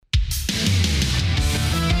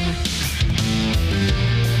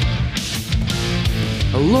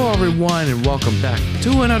Hello everyone and welcome back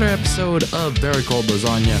to another episode of Very Cold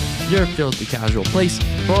Lasagna, your filthy casual place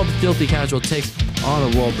for all the filthy casual takes on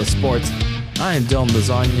the world of sports. I am Dylan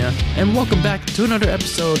Lasagna and welcome back to another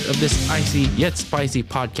episode of this icy yet spicy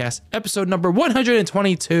podcast, episode number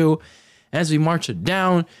 122, as we march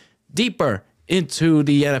down deeper into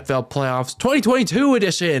the NFL playoffs 2022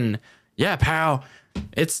 edition. Yeah, pal,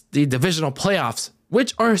 it's the divisional playoffs,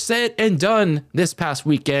 which are said and done this past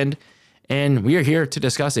weekend. And we are here to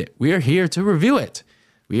discuss it. We are here to review it.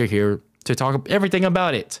 We are here to talk everything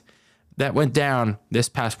about it that went down this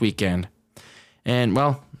past weekend. And,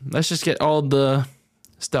 well, let's just get all the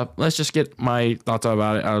stuff. Let's just get my thoughts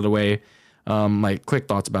about it out of the way. My quick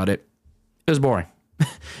thoughts about it. It was boring.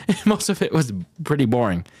 Most of it was pretty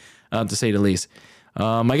boring, to say the least.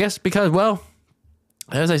 I guess because, well,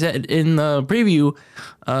 as I said in the preview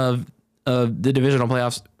of the divisional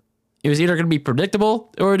playoffs, it was either going to be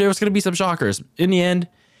predictable or there was going to be some shockers. In the end,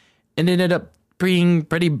 it ended up being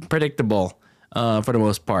pretty predictable for the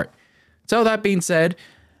most part. So that being said,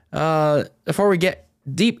 before we get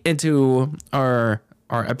deep into our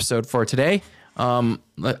episode for today, a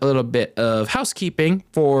little bit of housekeeping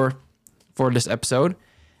for this episode.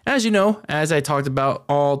 As you know, as I talked about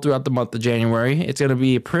all throughout the month of January,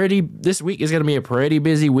 this week is going to be a pretty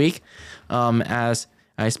busy week. As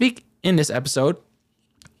I speak in this episode,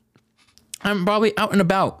 I'm probably out and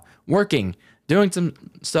about working, doing some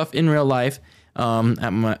stuff in real life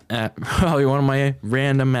at probably one of my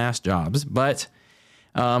random ass jobs. But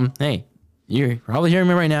hey, you're probably hearing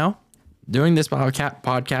me right now doing this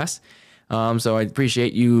podcast. So I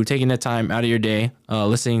appreciate you taking the time out of your day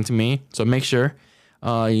listening to me. So make sure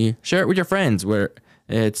you share it with your friends, where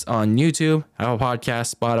it's on YouTube, Apple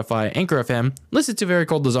Podcasts, Spotify, Anchor FM. Listen to Very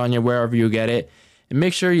Cold Lasagna wherever you get it. And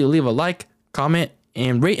make sure you leave a like, comment,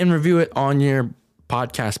 and rate and review it on your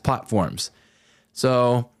podcast platforms.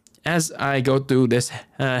 So as I go through this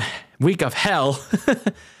week of hell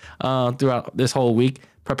throughout this whole week,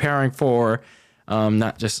 preparing for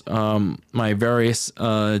not just my various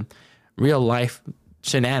real life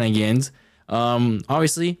shenanigans,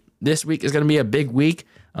 obviously this week is going to be a big week.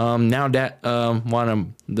 Now that one of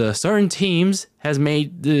the certain teams has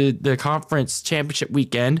made the conference championship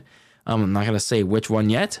weekend. I'm not going to say which one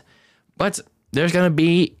yet, but there's going to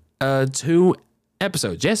be 2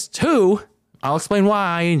 episodes, just 2. I'll explain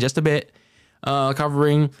why in just a bit,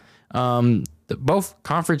 covering both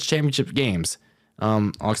conference championship games.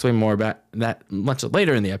 I'll explain more about that much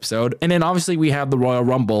later in the episode. And then obviously we have the Royal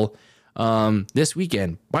Rumble this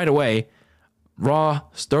weekend. By the way,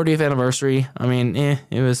 Raw's 30th anniversary. I mean,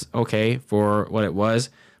 it was okay for what it was.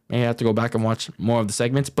 Maybe I have to go back and watch more of the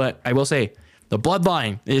segments. But I will say, the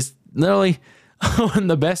Bloodline is literally one of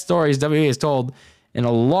the best stories WWE has told in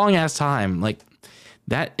a long ass time. Like,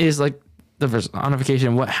 that is like the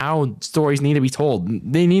personification of how stories need to be told.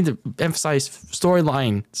 They need to emphasize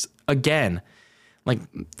storylines again, like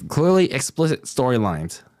clearly explicit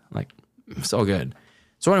storylines. Like, so good.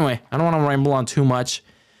 So anyway, I don't want to ramble on too much.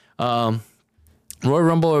 Royal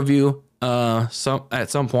Rumble review at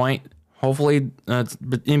some point, hopefully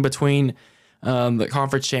in between the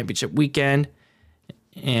conference championship weekend.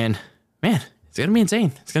 And man, it's going to be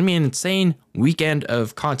insane. It's going to be an insane weekend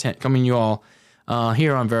of content coming you all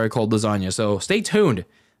here on Very Cold Lasagna. So stay tuned.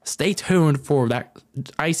 Stay tuned for that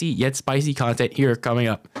icy yet spicy content here coming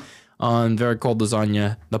up on Very Cold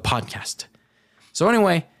Lasagna, the podcast. So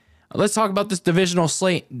anyway, let's talk about this divisional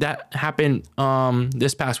slate that happened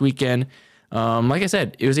this past weekend. Like I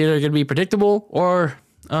said, it was either going to be predictable or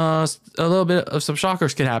a little bit of some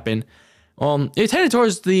shockers could happen. It's headed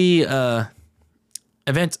towards the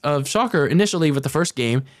event of shocker initially with the first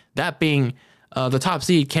game, that being the top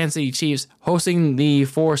seed Kansas City Chiefs hosting the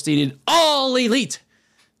 4-seeded all elite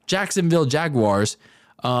Jacksonville Jaguars.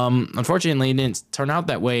 Unfortunately, it didn't turn out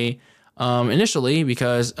that way initially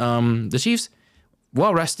because the Chiefs,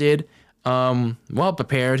 well rested, well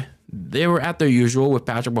prepared. They were at their usual with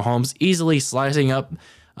Patrick Mahomes easily slicing up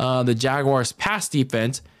the Jaguars' pass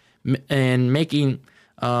defense and making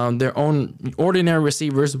their own ordinary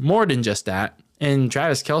receivers more than just that. And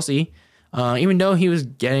Travis Kelce, even though he was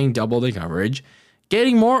getting double the coverage,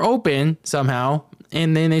 getting more open somehow,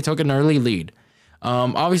 and then they took an early lead.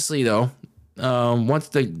 Obviously, though, once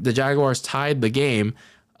the Jaguars tied the game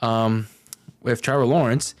with Trevor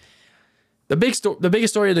Lawrence, the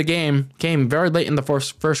biggest story of the game came very late in the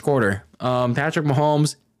first quarter. Patrick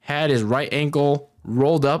Mahomes had his right ankle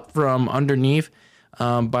rolled up from underneath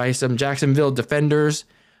by some Jacksonville defenders,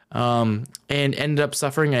 and ended up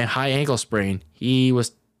suffering a high ankle sprain. He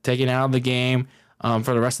was taken out of the game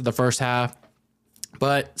for the rest of the first half.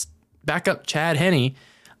 But backup Chad Henne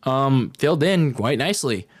filled in quite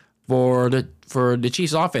nicely for the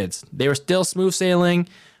Chiefs offense. They were still smooth sailing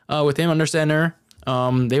with him under center.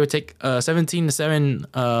 They would take a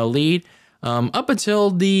 17-7 lead up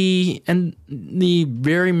until the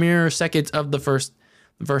very mere seconds of the first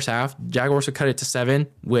half. Jaguars would cut it to 7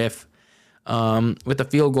 with a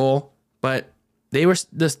field goal, but they were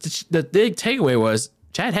the big takeaway was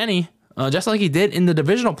Chad Henne, just like he did in the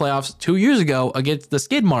divisional playoffs 2 years ago against the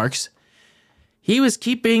Skid Marks. He was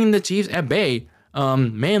keeping the Chiefs at bay,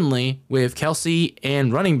 mainly with Kelsey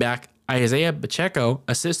and running back Isaiah Pacheco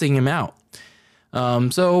assisting him out.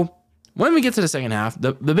 So when we get to the second half,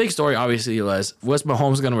 the big story obviously was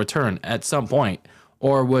Mahomes going to return at some point,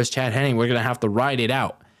 or was Chad Henne we're going to have to ride it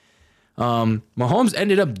out? Mahomes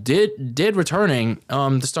ended up did returning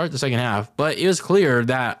to start the second half, but it was clear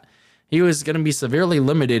that he was going to be severely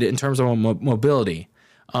limited in terms of mobility.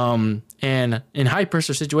 And in high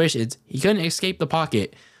pressure situations, he couldn't escape the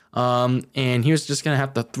pocket. And he was just going to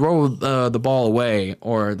have to throw the ball away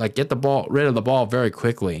or like get rid of the ball very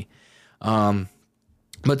quickly.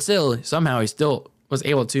 But still, somehow he still was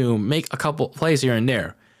able to make a couple plays here and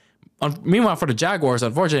there. Meanwhile, for the Jaguars,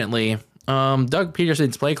 unfortunately, Doug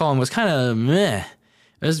Peterson's play calling was kind of meh.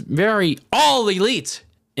 It was very all elite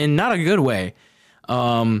in not a good way.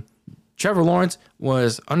 Trevor Lawrence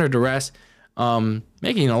was under duress,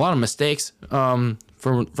 making a lot of mistakes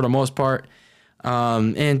for the most part,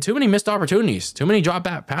 and too many missed opportunities, too many drop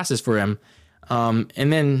back passes for him.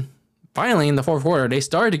 And then finally in the fourth quarter, they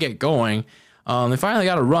started to get going. They finally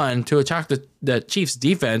got a run to attack the Chiefs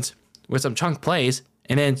defense with some chunk plays,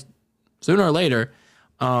 and then sooner or later,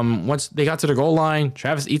 once they got to the goal line,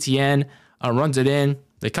 Travis Etienne runs it in.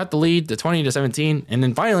 They cut the lead to 20-17, and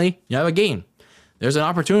then finally you have a game. There's an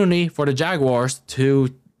opportunity for the Jaguars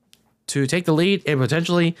to take the lead and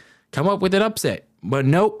potentially come up with an upset. But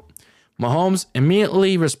nope, Mahomes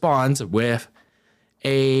immediately responds with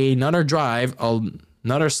another drive,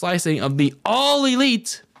 another slicing of the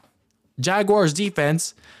all-elite Jaguars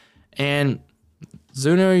defense. And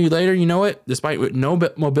sooner or later, you know it, despite with no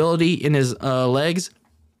mobility in his legs,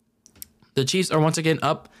 the Chiefs are once again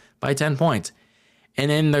up by 10 points. And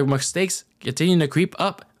then the mistakes continue to creep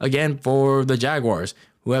up again for the Jaguars,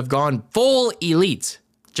 who have gone full elite,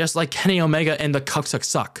 just like Kenny Omega and the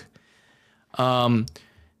Cuck.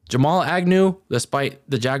 Jamal Agnew, despite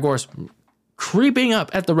the Jaguars creeping up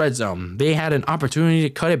at the red zone, they had an opportunity to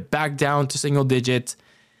cut it back down to single digits.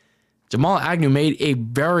 Jamal Agnew made a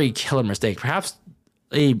very killer mistake, perhaps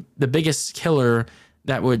the biggest killer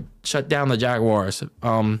that would shut down the Jaguars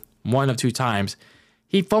one of two times.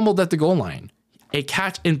 He fumbled at the goal line. A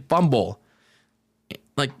catch and fumble.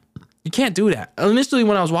 Like, you can't do that. Initially,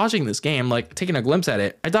 when I was watching this game, like taking a glimpse at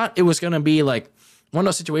it, I thought it was going to be like one of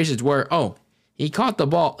those situations where, he caught the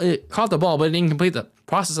ball, but it didn't complete the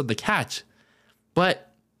process of the catch.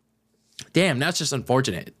 But damn, that's just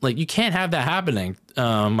unfortunate. Like, you can't have that happening,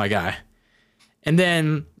 my guy. And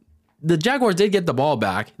then the Jaguars did get the ball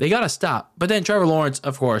back. They got a stop. But then Trevor Lawrence,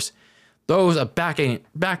 of course, throws a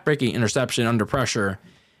back-breaking interception under pressure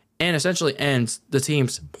and essentially ends the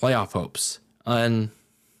team's playoff hopes. And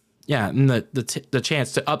the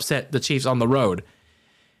chance to upset the Chiefs on the road.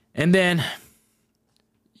 And then,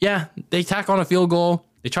 they tack on a field goal.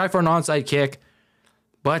 They try for an onside kick,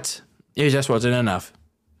 but it just wasn't enough.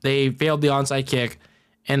 They failed the onside kick,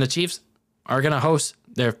 and the Chiefs are going to host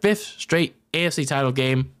their 5th straight AFC title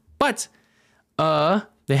game. But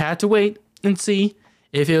they had to wait and see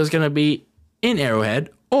if it was going to be in Arrowhead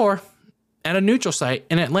or at a neutral site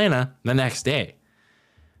in Atlanta the next day.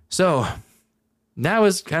 So that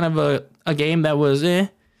was kind of a game that was the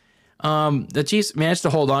Chiefs managed to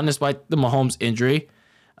hold on despite the Mahomes injury,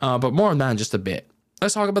 but more on that in just a bit.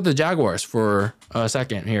 Let's talk about the Jaguars for a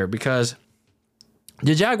second here, because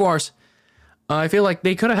the Jaguars, I feel like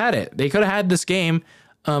they could have had it. They could have had this game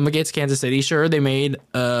against Kansas City. Sure, they made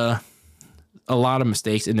a lot of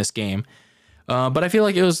mistakes in this game, but I feel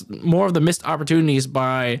like it was more of the missed opportunities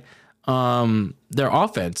by their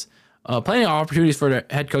offense. Plenty of opportunities for their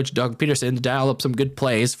head coach Doug Peterson to dial up some good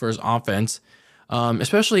plays for his offense,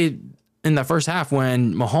 especially in the first half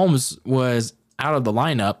when Mahomes was out of the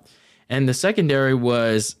lineup and the secondary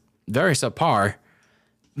was very subpar.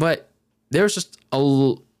 But there was just a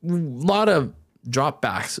lot of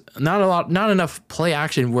dropbacks, not enough play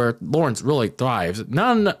action where Lawrence really thrives.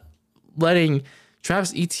 Not letting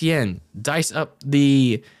Travis Etienne dice up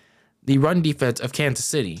the run defense of Kansas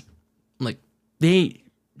City. Like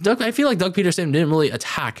I feel like Doug Peterson didn't really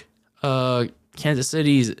attack Kansas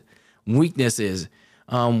City's weaknesses,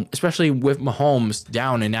 especially with Mahomes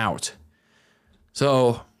down and out.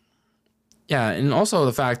 So, yeah, and also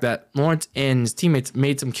the fact that Lawrence and his teammates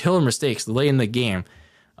made some killer mistakes late in the game,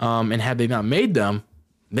 and had they not made them,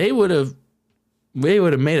 they would have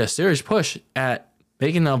made a serious push at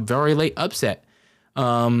making a very late upset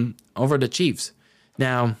over the Chiefs.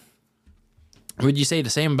 Now, would you say the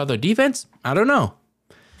same about their defense? I don't know,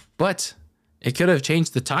 but it could have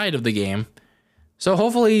changed the tide of the game. So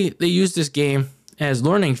hopefully they use this game as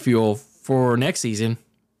learning fuel for next season,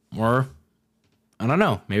 or I don't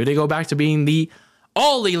know, maybe they go back to being the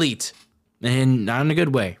all elite, and not in a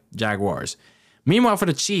good way, Jaguars. Meanwhile, for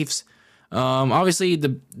the Chiefs, obviously the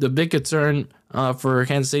big concern for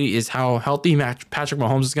Kansas City is how healthy Patrick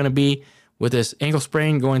Mahomes is going to be with this ankle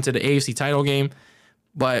sprain going to the AFC title game.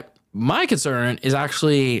 But my concern is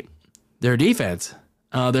actually their defense,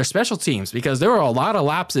 their special teams, because there were a lot of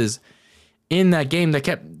lapses in that game that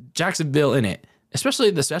kept Jacksonville in it,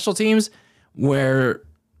 especially the special teams where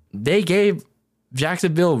they gave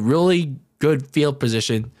Jacksonville really good field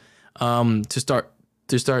position to start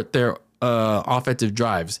their offensive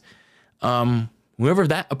drives. Whoever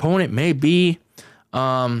that opponent may be,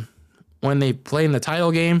 when they play in the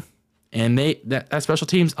title game, and that special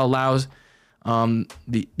teams allows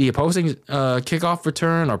the opposing kickoff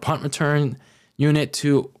return or punt return unit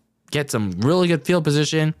to get some really good field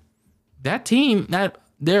position, that team,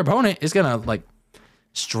 their opponent is gonna like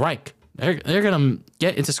strike. They're gonna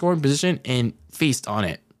get into scoring position and feast on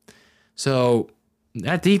it. So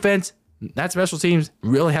that defense, that special teams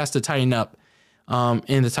really has to tighten up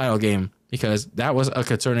in the title game, because that was a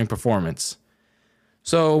concerning performance.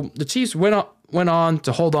 So the Chiefs went on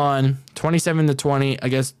to hold on 27-20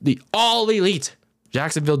 against the all elite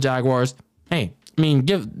Jacksonville Jaguars. Hey, I mean,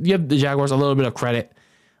 give the Jaguars a little bit of credit.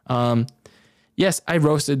 Yes, I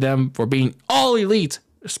roasted them for being all elite,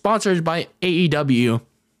 sponsored by AEW.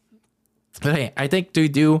 But hey, I think they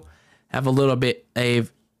do have a little bit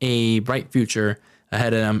of a bright future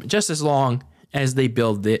ahead of them, just as long as they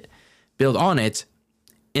build on it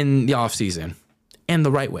in the offseason and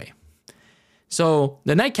the right way. So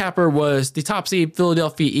the nightcapper was the top seed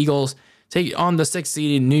Philadelphia Eagles taking on the 6th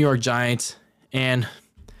seeded New York Giants. And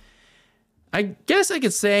I guess I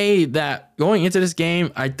could say that going into this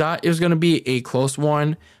game, I thought it was going to be a close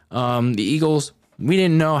one. The Eagles, we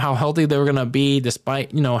didn't know how healthy they were going to be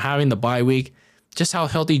despite, having the bye week, just how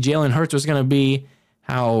healthy Jalen Hurts was going to be,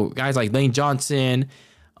 how guys like Lane Johnson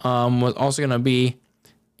was also going to be.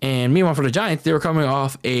 And meanwhile, for the Giants, they were coming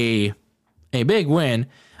off a big win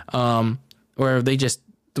where they just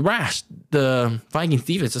thrashed the Vikings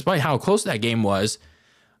defense despite how close that game was.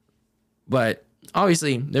 But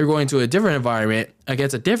obviously, they're going to a different environment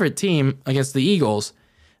against a different team, against the Eagles,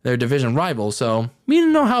 their division rival. So we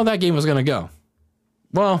didn't know how that game was going to go.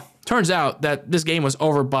 Well, turns out that this game was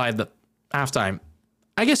over by the halftime.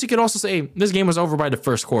 I guess you could also say this game was over by the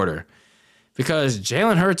first quarter, because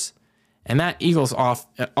Jalen Hurts and that Eagles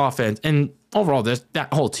offense and overall that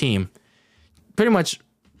whole team pretty much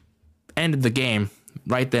ended the game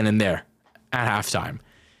right then and there at halftime.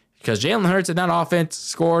 Because Jalen Hurts and that offense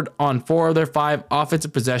scored on 4 of their 5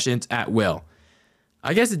 offensive possessions at will.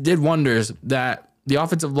 I guess it did wonders that the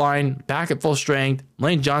offensive line back at full strength.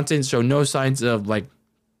 Lane Johnson showed no signs of like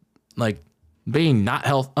being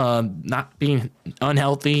not being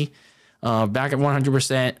unhealthy, back at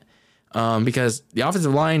 100%. Because the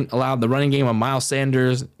offensive line allowed the running game of Miles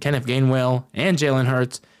Sanders, Kenneth Gainwell, and Jalen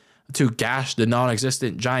Hurts to gash the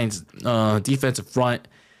non-existent Giants defensive front.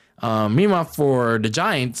 Meanwhile, for the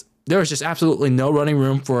Giants, there was just absolutely no running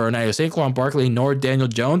room for neither Saquon Barkley nor Daniel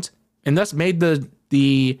Jones, and thus made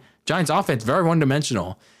the Giants offense very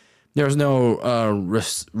one-dimensional. There was no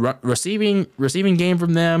receiving game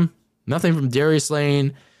from them, nothing from Darius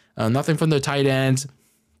Slane, nothing from their tight ends.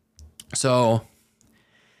 So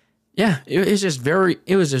yeah, it was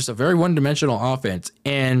just a very one-dimensional offense,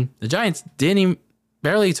 and the Giants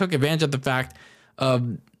barely took advantage of the fact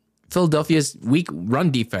of Philadelphia's weak run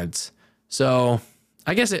defense. So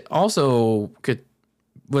I guess it also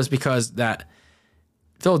was because that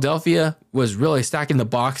Philadelphia was really stacking the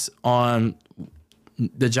box on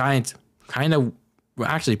the Giants' kind of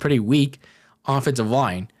actually pretty weak offensive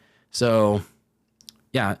line. So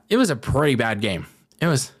yeah, it was a pretty bad game. It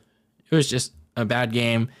was just a bad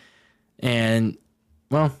game. And,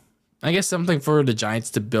 well, I guess something for the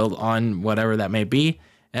Giants to build on, whatever that may be,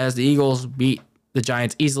 as the Eagles beat the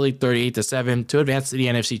Giants easily 38-7 to advance to the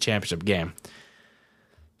NFC Championship game.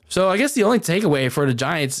 So I guess the only takeaway for the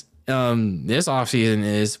Giants this offseason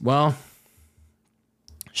is, well,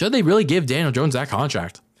 should they really give Daniel Jones that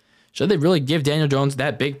contract? Should they really give Daniel Jones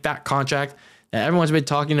that big fat contract that everyone's been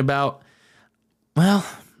talking about? Well,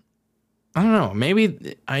 I don't know.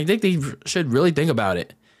 Maybe I think they should really think about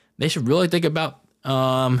it. they should really think about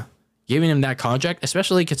giving him that contract,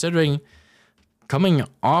 especially considering coming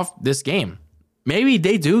off this game. Maybe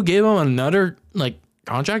they do give him another like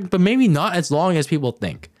contract, but maybe not as long as people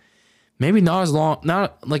think. Maybe not as long,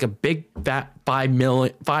 not like a big fat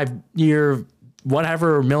 5 year,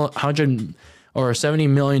 whatever, 100 or $70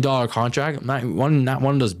 million contract. Not one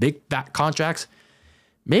of those big fat contracts.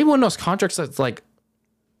 Maybe one of those contracts that's like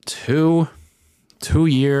 2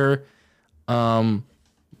 year,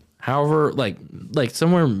 however, like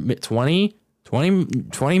somewhere 20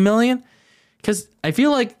 million. Because I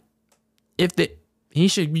feel like if he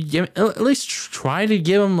should be given, at least try to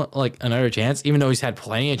give him like another chance, even though he's had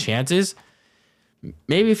plenty of chances.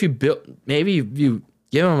 Maybe if you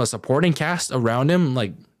give him a supporting cast around him,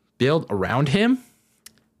 like build around him,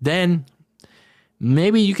 then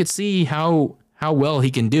maybe you could see how well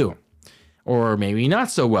he can do, or maybe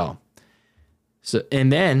not so well. So,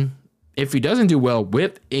 and then if he doesn't do well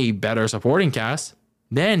with a better supporting cast,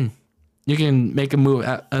 then you can make a move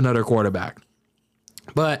at another quarterback.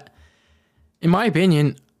 But in my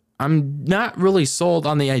opinion, I'm not really sold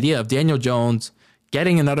on the idea of Daniel Jones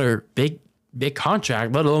getting another big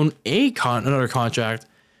contract, let alone another contract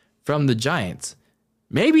from the Giants.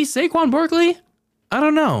 Maybe Saquon Barkley? I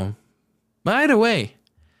don't know. But either way,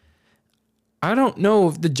 I don't know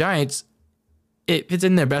if the Giants, it's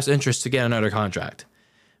in their best interest to get another contract.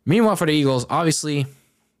 Meanwhile, for the Eagles, obviously,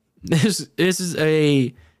 this is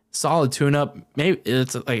a solid tune-up. Maybe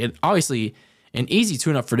it's like obviously an easy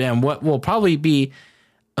tune-up for them. What will probably be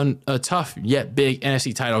a tough yet big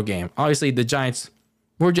NFC title game. Obviously, the Giants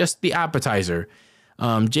were just the appetizer.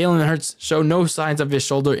 Jalen Hurts showed no signs of his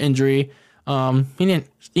shoulder injury.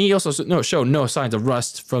 He also showed no signs of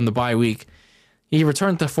rust from the bye week. He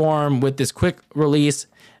returned to form with this quick release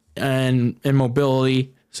and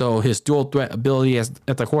mobility. So his dual threat ability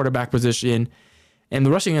at the quarterback position and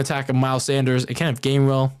the rushing attack of Miles Sanders and Kenneth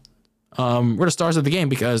Gainwell were the stars of the game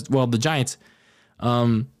because, well, the Giants,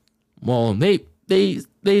 they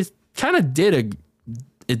kind of did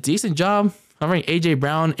a decent job covering A.J.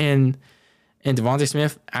 Brown and Devontae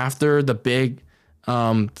Smith after the big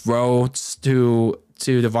throw to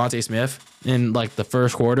Devontae Smith in like the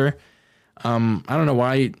first quarter. I don't know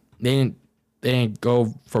why they didn't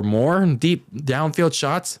go for more deep downfield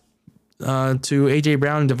shots to A.J.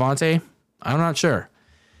 Brown and Devontae. I'm not sure.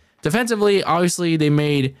 Defensively, obviously, they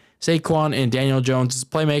made Saquon and Daniel Jones'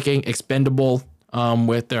 playmaking expendable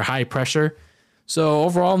with their high pressure. So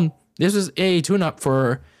overall, this was a tune-up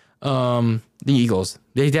for the Eagles.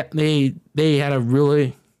 They had a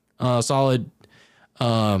really solid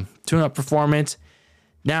tune-up performance.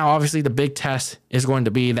 Now, obviously, the big test is going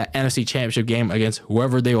to be that NFC Championship game against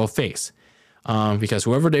whoever they will face. Because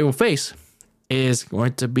whoever they will face is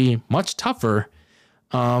going to be much tougher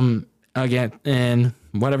again than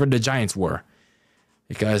whatever the Giants were.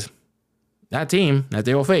 Because that team that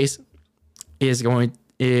they will face is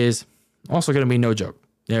also going to be no joke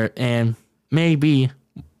there and may be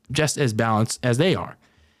just as balanced as they are.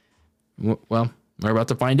 Well, we're about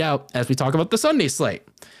to find out as we talk about the Sunday slate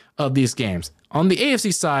of these games. On the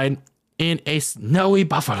AFC side, in a snowy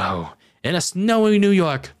Buffalo, in a snowy New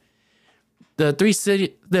York, the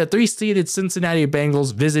three-seeded Cincinnati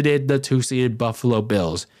Bengals visited the two-seeded Buffalo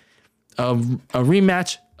Bills. A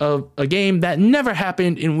rematch of a game that never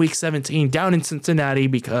happened in Week 17 down in Cincinnati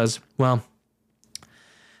because, well,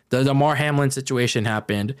 the Damar Hamlin situation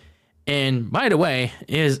happened. And by the way,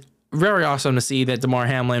 it is very awesome to see that Damar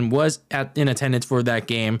Hamlin was in attendance for that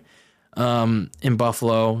game in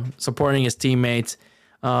Buffalo, supporting his teammates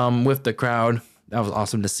with the crowd. That was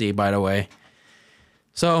awesome to see, by the way.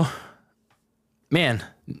 So, man,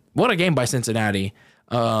 what a game by Cincinnati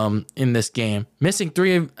in this game.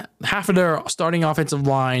 Missing half of their starting offensive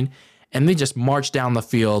line, and they just marched down the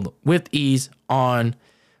field with ease on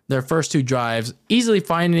their first two drives, easily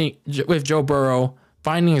finding, with Joe Burrow,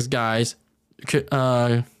 finding his guys,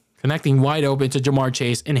 connecting wide open to Jamar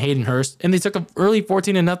Chase and Hayden Hurst, and they took an early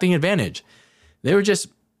 14-0 advantage. They were just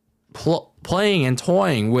playing and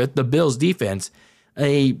toying with the Bills defense,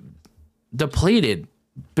 a depleted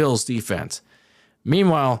Bills defense.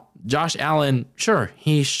 Meanwhile, Josh Allen, sure,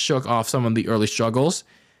 he shook off some of the early struggles,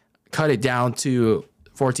 cut it down to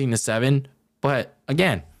 14-7, but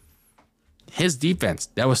again, his defense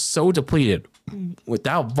that was so depleted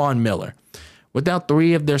without Von Miller, without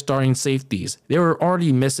three of their starting safeties. They were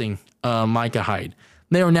already missing Micah Hyde.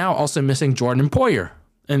 They are now also missing Jordan Poyer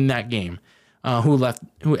in that game, who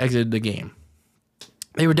exited the game.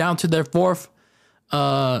 They were down to their fourth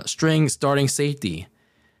string starting safety.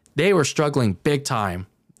 They were struggling big time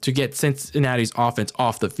to get Cincinnati's offense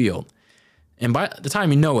off the field. And by the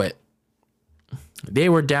time you know it, They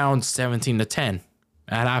were down 17-10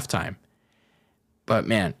 at halftime. But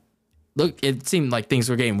man, look, it seemed like things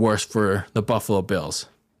were getting worse for the Buffalo Bills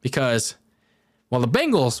because while the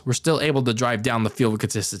Bengals were still able to drive down the field with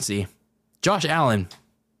consistency, Josh Allen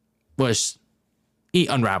he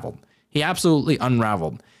unraveled. He absolutely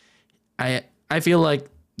unraveled. I feel like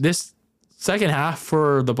this second half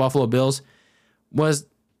for the Buffalo Bills was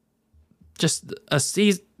just a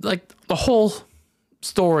season, like the whole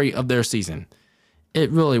story of their season. It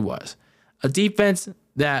really was. A defense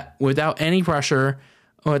that without any pressure,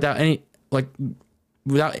 without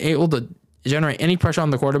able to generate any pressure on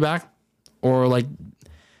the quarterback, or like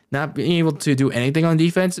not being able to do anything on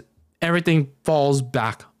defense, everything falls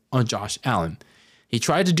back on Josh Allen. He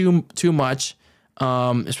tried to do too much,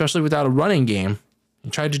 especially without a running game. He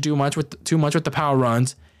tried to do too much with the power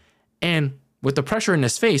runs, and with the pressure in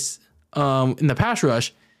his face in the pass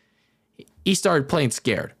rush, he started playing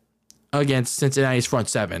scared against Cincinnati's front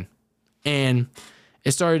seven, and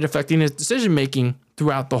it started affecting his decision making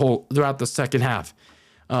throughout the second half.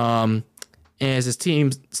 As his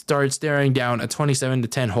team started staring down a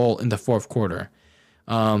 27-10 hole in the fourth quarter.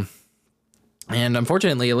 And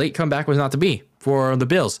unfortunately, a late comeback was not to be for the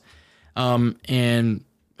Bills. And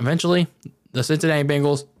eventually, the Cincinnati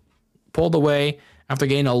Bengals pulled away after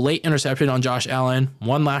getting a late interception on Josh Allen.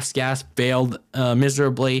 One last gasp failed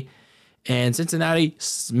miserably. And Cincinnati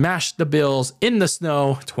smashed the Bills in the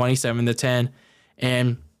snow 27-10.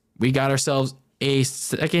 And we got ourselves a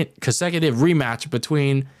second consecutive rematch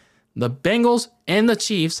between the Bengals and the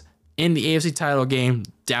Chiefs in the AFC title game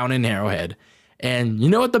down in Arrowhead. And you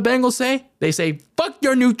know what the Bengals say? They say, fuck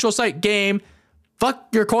your neutral site game. Fuck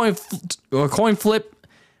your coin flip.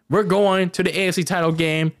 We're going to the AFC title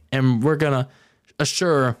game, and we're going to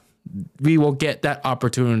assure we will get that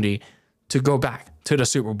opportunity to go back to the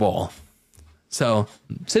Super Bowl. So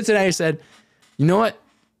Cincinnati said, you know what?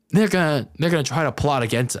 They're gonna try to plot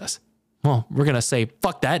against us. Well, we're gonna say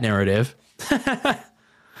fuck that narrative.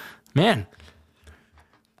 Man,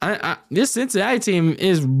 this Cincinnati team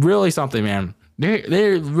is really something, man.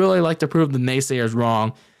 They really like to prove the naysayers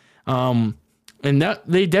wrong, and that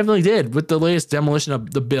they definitely did with the latest demolition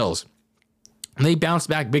of the Bills. They bounced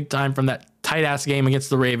back big time from that tight ass game against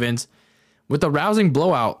the Ravens with a rousing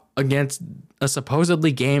blowout against a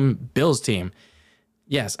supposedly game Bills team.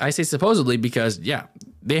 Yes, I say supposedly because, yeah,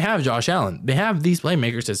 they have Josh Allen. They have these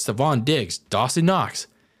playmakers as Stephon Diggs, Dawson Knox.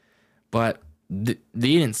 But they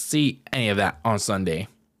didn't see any of that on Sunday.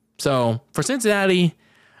 So for Cincinnati,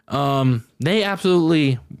 they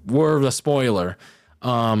absolutely were the spoiler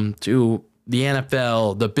to the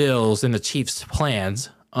NFL, the Bills, and the Chiefs' plans.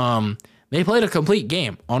 They played a complete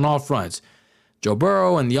game on all fronts. Joe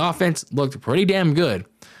Burrow and the offense looked pretty damn good.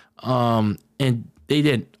 And they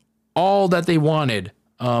did all that they wanted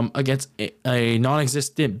against a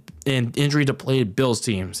non-existent and injury-depleted Bills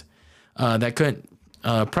teams that couldn't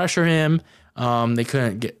pressure him. They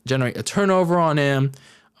couldn't generate a turnover on him.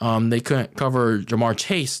 They couldn't cover Jamar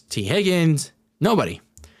Chase, T. Higgins, nobody.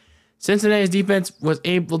 Cincinnati's defense was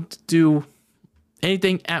able to do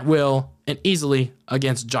anything at will and easily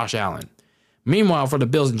against Josh Allen. Meanwhile, for the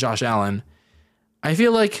Bills and Josh Allen, I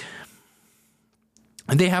feel like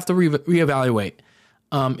they have to reevaluate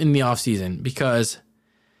in the offseason because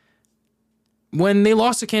when they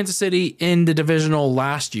lost to Kansas City in the divisional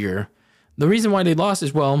last year, the reason why they lost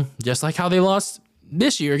is, well, just like how they lost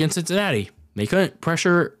this year against Cincinnati. They couldn't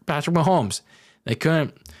pressure Patrick Mahomes. They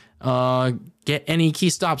couldn't get any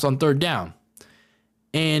key stops on third down.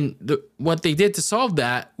 And what they did to solve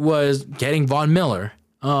that was getting Von Miller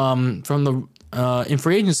from the in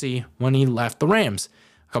free agency when he left the Rams,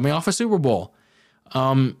 coming off a Super Bowl.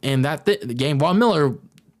 And that the game, Von Miller,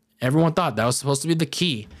 everyone thought that was supposed to be the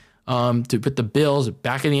key to put the Bills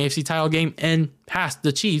back in the AFC title game and past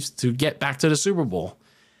the Chiefs to get back to the Super Bowl.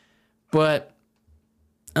 But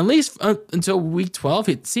at least until week 12,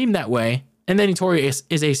 it seemed that way. And then he tore his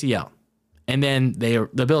ACL. And then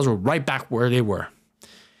the Bills were right back where they were.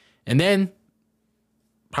 And then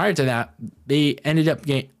prior to that, they ended up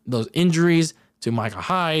getting those injuries to Micah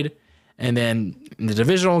Hyde. And then in the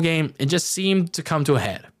divisional game, it just seemed to come to a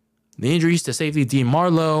head. The injuries to safety Dean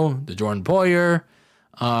Marlowe, to Jordan Poyer,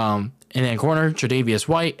 and then corner Tre'Davious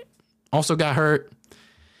White also got hurt.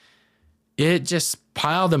 It just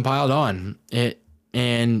piled and piled on.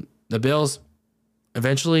 And the Bills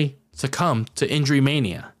eventually succumbed to injury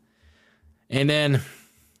mania. And then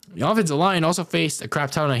the offensive line also faced a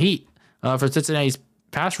crap ton of heat for Cincinnati's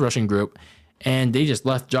pass rushing group, and they just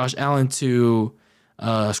left Josh Allen to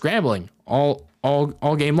scrambling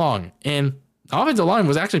all game long. And the offensive line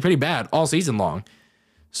was actually pretty bad all season long.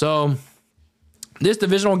 So this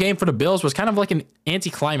divisional game for the Bills was kind of like an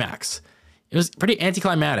anticlimax. It was pretty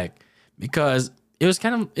anticlimactic because it was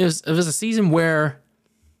a season where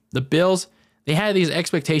the Bills, they had these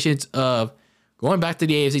expectations of going back to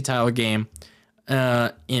the AFC title game,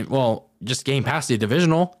 just getting past the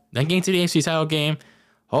divisional, then getting to the AFC title game,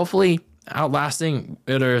 hopefully outlasting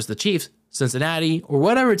whether it's the Chiefs, Cincinnati, or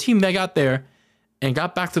whatever team they got there, and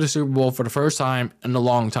got back to the Super Bowl for the first time in a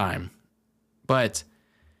long time. But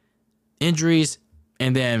injuries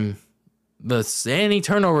and then the any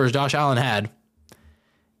turnovers Josh Allen had,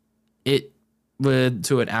 it led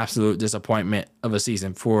to an absolute disappointment of a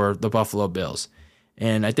season for the Buffalo Bills.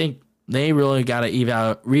 And I think they really got to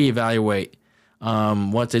reevaluate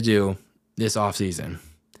what to do this offseason.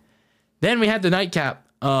 Then we had the nightcap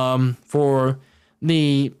for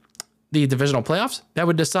the divisional playoffs that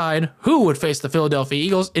would decide who would face the Philadelphia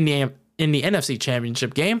Eagles in the NFC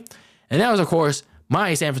Championship game. And that was, of course,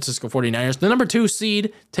 my San Francisco 49ers, the number 2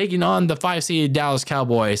 seed, taking on the 5-seeded Dallas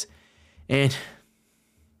Cowboys. And,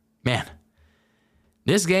 man,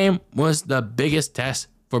 this game was the biggest test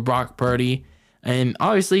for Brock Purdy, and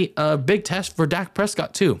obviously a big test for Dak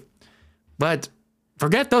Prescott too. But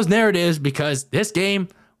forget those narratives, because this game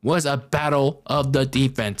was a battle of the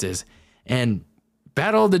defenses. And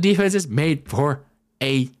battle of the defenses made for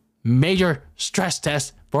a major stress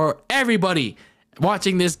test for everybody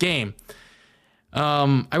watching this game.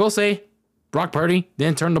 I will say Brock Purdy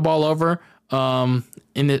didn't turn the ball over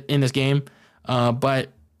in this game, but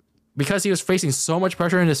because he was facing so much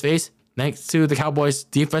pressure in his face, thanks to the Cowboys'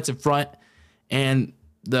 defensive front and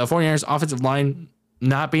the 49ers' offensive line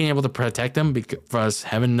not being able to protect him because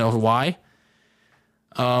heaven knows why,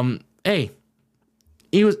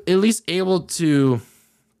 he was at least able to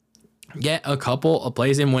get a couple of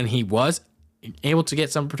plays in when he was able to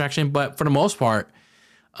get some protection. But for the most part,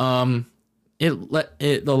 the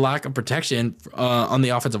lack of protection on the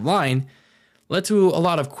offensive line led to a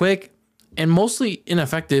lot of quick and mostly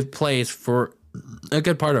ineffective plays for a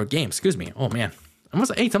good part of the game. Excuse me. Oh man, I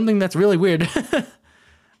must have ate something that's really weird.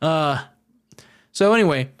 So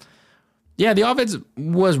anyway, yeah, the offense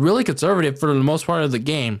was really conservative for the most part of the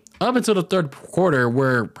game up until the third quarter,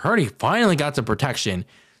 where Purdy finally got some protection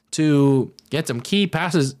to get some key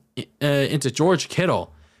passes into George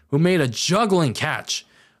Kittle, who made a juggling catch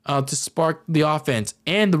to spark the offense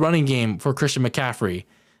and the running game for Christian McCaffrey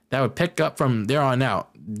that would pick up from there on out.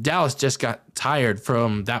 Dallas just got tired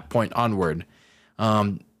from that point onward.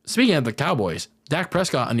 Speaking of the Cowboys, Dak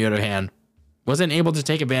Prescott, on the other hand, wasn't able to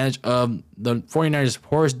take advantage of the 49ers'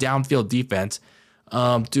 porous downfield defense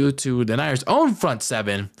due to the Niners' own front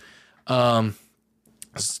seven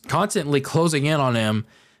constantly closing in on him,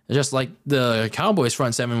 just like the Cowboys'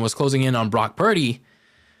 front seven was closing in on Brock Purdy.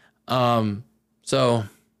 So,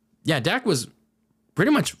 yeah, Dak was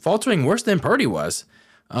pretty much faltering worse than Purdy was,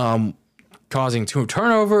 committing 2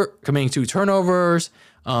 turnovers,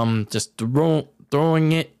 just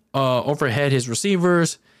throwing it overhead his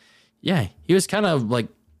receivers. Yeah, he was kind of like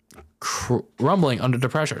rumbling under the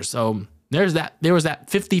pressure. So there was that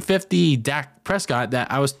 50-50 Dak Prescott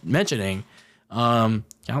that I was mentioning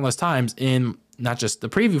countless times in not just the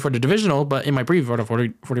preview for the divisional, but in my preview for the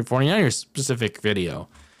 49ers specific video.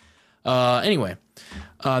 Anyway,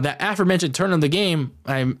 that aforementioned turn of the game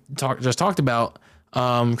I just talked about,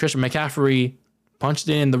 Christian McCaffrey punched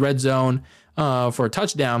it in the red zone for a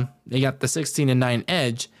touchdown. They got the 16-9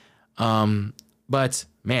 edge. But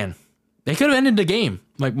man, they could have ended the game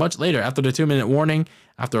like much later after the 2-minute warning,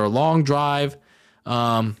 after a long drive.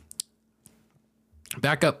 Backup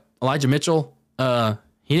Elijah Mitchell,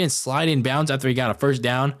 he didn't slide in bounds after he got a first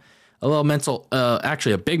down.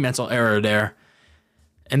 Actually a big mental error there.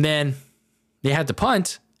 And then they had to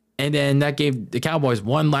punt, and then that gave the Cowboys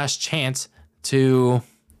one last chance to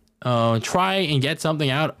try and get something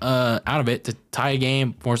out of it to tie a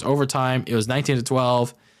game, force overtime. It was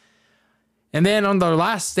 19-12. And then on their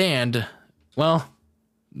last stand, well,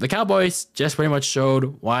 the Cowboys just pretty much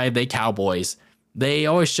showed why they Cowboys. They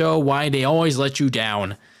always show why they always let you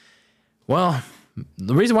down. Well,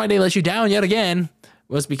 the reason why they let you down yet again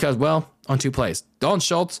was because, well, on 2 plays. Dalton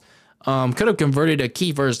Schultz could have converted a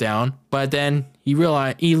key first down, but then he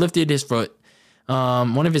realized he lifted his foot,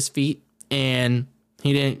 one of his feet, and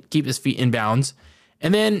he didn't keep his feet in bounds.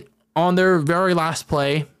 And then on their very last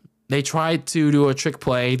play, they tried to do a trick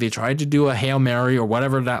play. They tried to do a Hail Mary or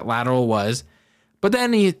whatever that lateral was. But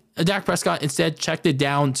then Dak Prescott instead checked it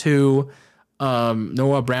down to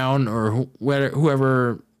Noah Brown or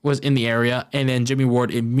whoever was in the area. And then Jimmy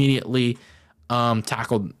Ward immediately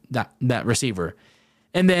tackled that receiver.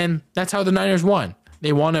 And then that's how the Niners won.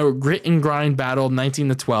 They won a grit and grind battle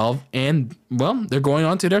 19-12. And, well, they're going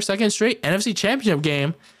on to their second straight NFC Championship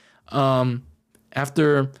game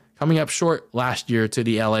after coming up short last year to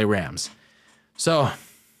the LA Rams. So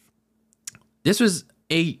this was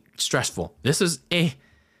stressful. This was a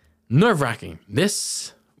nerve-wracking.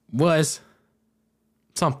 This was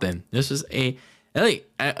something. This was what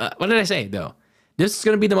did I say, though? This is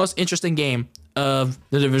going to be the most interesting game of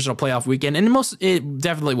the divisional playoff weekend, and it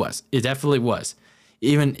definitely was. It definitely was,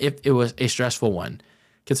 even if it was a stressful one.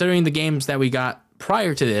 Considering the games that we got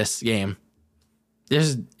prior to this game, this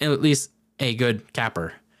is at least a good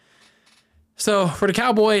capper. So for the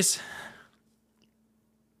Cowboys,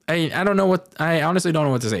 I honestly don't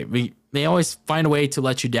know what to say. They always find a way to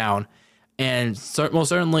let you down, and most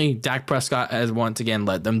certainly Dak Prescott has once again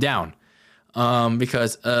let them down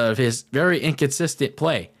because of his very inconsistent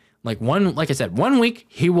play. Like I said, 1 week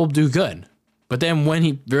he will do good, but then when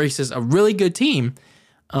he faces a really good team,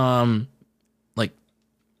 like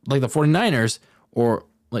the 49ers or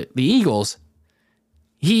like the Eagles,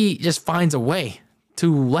 he just finds a way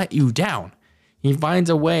to let you down. He finds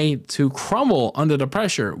a way to crumble under the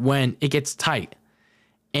pressure when it gets tight.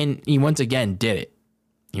 And he once again did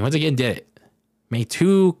it. Made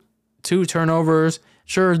two turnovers.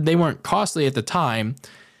 Sure, they weren't costly at the time,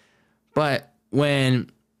 but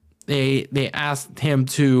when they asked him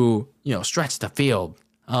to, stretch the field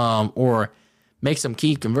or make some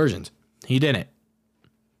key conversions, he didn't.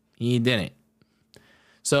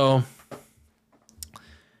 So,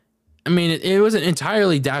 I mean, it wasn't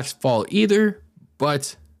entirely Dak's fault either,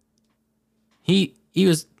 but he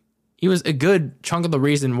was a good chunk of the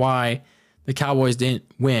reason why the Cowboys didn't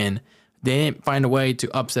win. They didn't find a way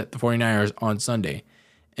to upset the 49ers on Sunday.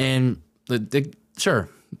 And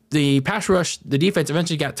the pass rush, the defense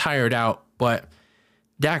eventually got tired out, but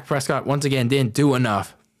Dak Prescott once again didn't do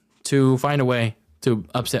enough to find a way to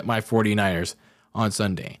upset my 49ers on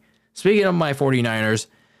Sunday. Speaking of my 49ers,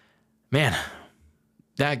 man,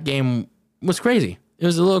 that game was crazy. It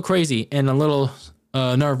was a little crazy and a little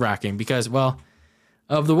nerve-wracking because, well,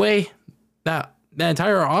 of the way that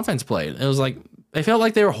entire offense played. It was like they felt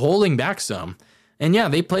like they were holding back some. And yeah,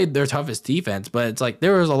 they played their toughest defense, but it's like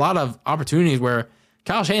there was a lot of opportunities where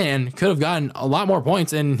Kyle Shanahan could have gotten a lot more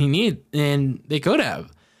points than he needed, and they could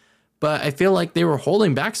have. But I feel like they were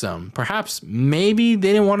holding back some. Perhaps maybe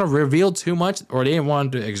they didn't want to reveal too much, or they didn't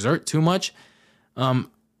want to exert too much, and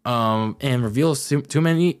reveal too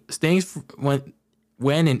many things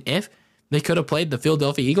when and if they could have played the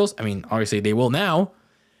Philadelphia Eagles. I mean, obviously they will now,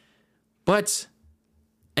 but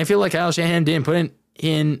I feel like Kyle Shanahan didn't put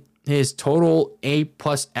in his total A+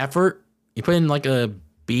 effort. He put in like a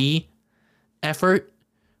B effort,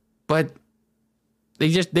 but they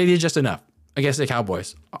did just enough against the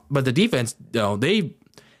Cowboys. But the defense, though, they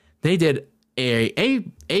did a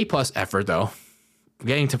A+ effort though,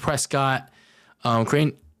 getting to Prescott,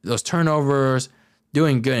 creating those turnovers,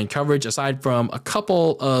 doing good in coverage aside from a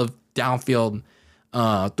couple of downfield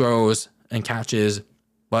throws and catches.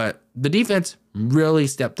 But the defense really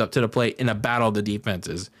stepped up to the plate in a battle of the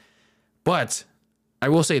defenses. But I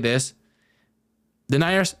will say this, the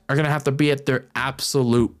Niners are going to have to be at their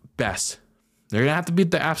absolute best. They're going to have to be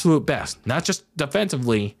the absolute best, not just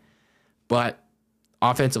defensively, but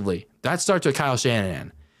offensively. That starts with Kyle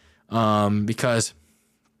Shanahan, because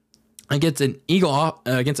against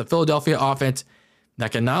a Philadelphia offense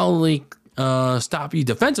that can not only stop you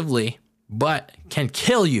defensively, but can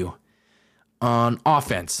kill you on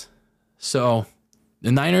offense. So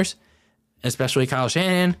the Niners, especially Kyle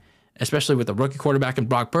Shanahan, especially with the rookie quarterback in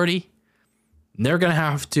Brock Purdy, they're going to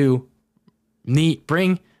have to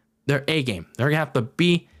bring their A game. They're going to have to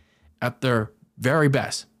be at their very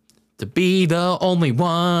best to be the only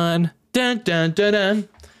one. Dun, dun, dun, dun.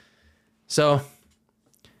 So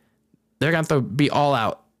they're going to have to be all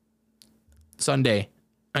out Sunday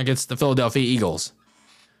against the Philadelphia Eagles.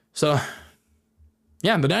 So,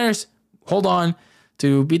 yeah, the Niners hold on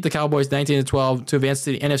to beat the Cowboys 19-12 to advance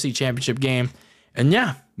to the NFC Championship game. And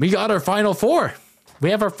yeah, we got our Final Four. We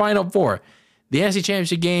have our Final Four. The NFC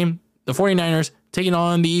Championship game, the 49ers taking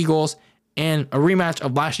on the Eagles, and a rematch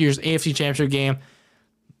of last year's AFC Championship game,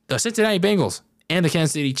 the Cincinnati Bengals and the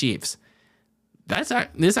Kansas City Chiefs. This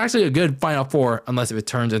is actually a good Final Four, unless if it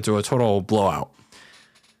turns into a total blowout.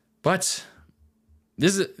 But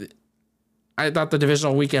I thought the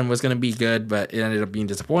divisional weekend was going to be good, but it ended up being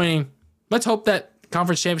disappointing. Let's hope that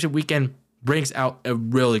Conference Championship weekend brings out a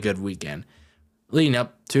really good weekend, leading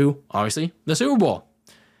up to, obviously, the Super Bowl.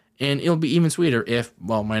 And it'll be even sweeter if,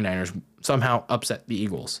 well, my Niners somehow upset the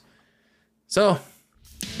Eagles. So,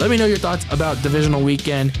 let me know your thoughts about divisional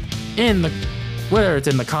weekend whether it's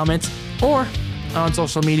in the comments or on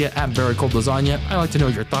social media at Very Cold Lasagna. I like to know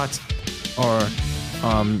your thoughts or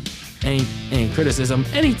any criticism,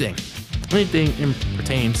 anything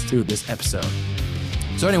pertains to this episode.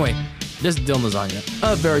 So anyway, this is Dylan Lasagna,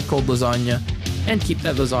 a Very Cold Lasagna, and keep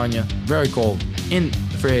that lasagna very cold in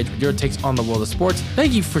the fridge with your takes on the world of sports.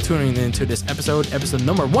 Thank you for tuning into this episode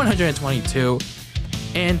number 122.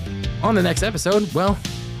 And on the next episode, well,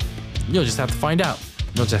 you'll just have to find out.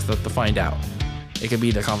 It could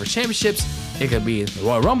be the Conference Championships. It could be the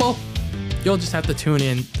Royal Rumble. You'll just have to tune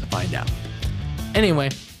in to find out. Anyway,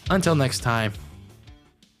 until next time,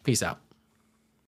 peace out.